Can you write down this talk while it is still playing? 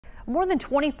More than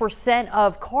 20%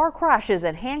 of car crashes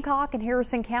in Hancock and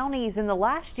Harrison counties in the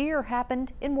last year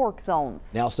happened in work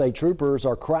zones. Now state troopers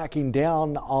are cracking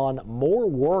down on more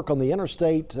work on the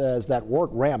interstate as that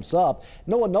work ramps up.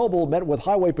 Noah Noble met with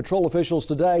highway patrol officials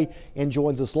today and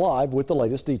joins us live with the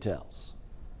latest details.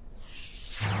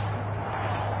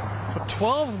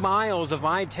 12 miles of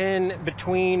I-10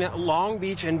 between Long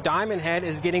Beach and Diamond Head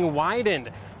is getting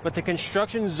widened, but the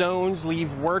construction zones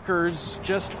leave workers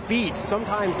just feet,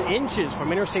 sometimes inches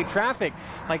from interstate traffic,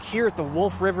 like here at the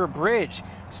Wolf River Bridge.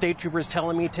 State troopers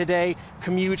telling me today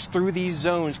commutes through these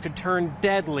zones could turn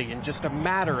deadly in just a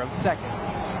matter of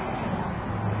seconds.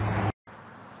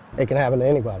 It can happen to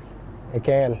anybody. It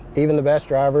can. Even the best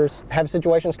drivers have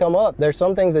situations come up. There's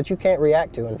some things that you can't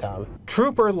react to in time.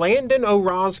 Trooper Landon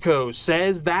Orozco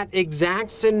says that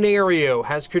exact scenario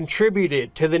has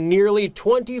contributed to the nearly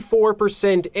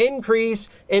 24% increase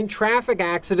in traffic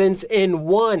accidents in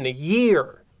 1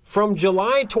 year. From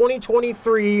July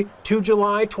 2023 to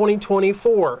July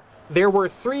 2024, there were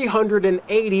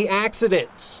 380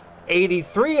 accidents.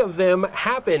 83 of them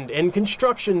happened in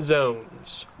construction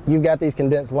zones. You've got these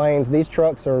condensed lanes. These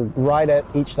trucks are right at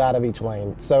each side of each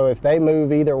lane. So if they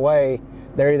move either way,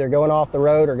 they're either going off the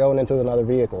road or going into another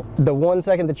vehicle. The 1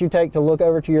 second that you take to look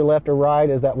over to your left or right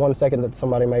is that 1 second that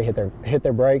somebody may hit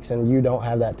their brakes, and you don't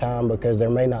have that time because there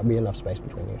may not be enough space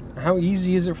between you. How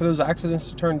easy is it for those accidents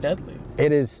to turn deadly?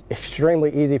 It is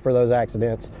extremely easy for those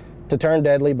accidents to turn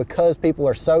deadly because people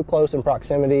are so close in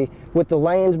proximity, with the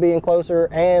lanes being closer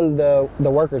and the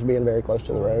workers being very close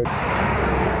to the road.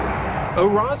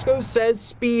 Orozco says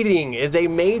speeding is a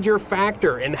major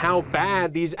factor in how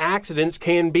bad these accidents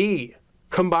can be.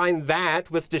 Combine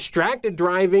that with distracted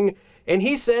driving, and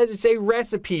he says it's a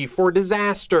recipe for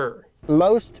disaster.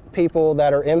 Most people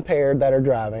that are impaired that are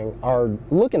driving are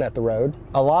looking at the road.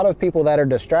 A lot of people that are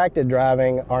distracted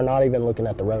driving are not even looking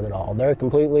at the road at all. They're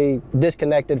completely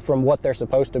disconnected from what they're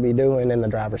supposed to be doing in the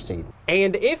driver's seat.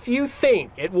 And if you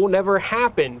think it will never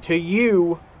happen to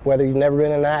you, whether you've never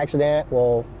been in an accident,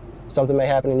 well, something may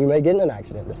happen and you may get in an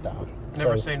accident this time.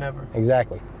 Never say never.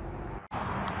 Exactly.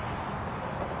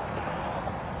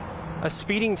 A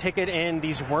speeding ticket in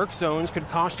these work zones could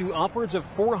cost you upwards of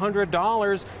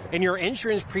 $400, and your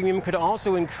insurance premium could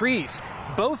also increase,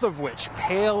 both of which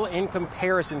pale in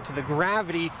comparison to the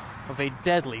gravity of a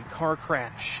deadly car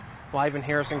crash. Live in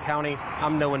Harrison County,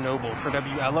 I'm Noah Noble for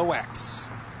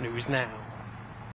WLOX News Now.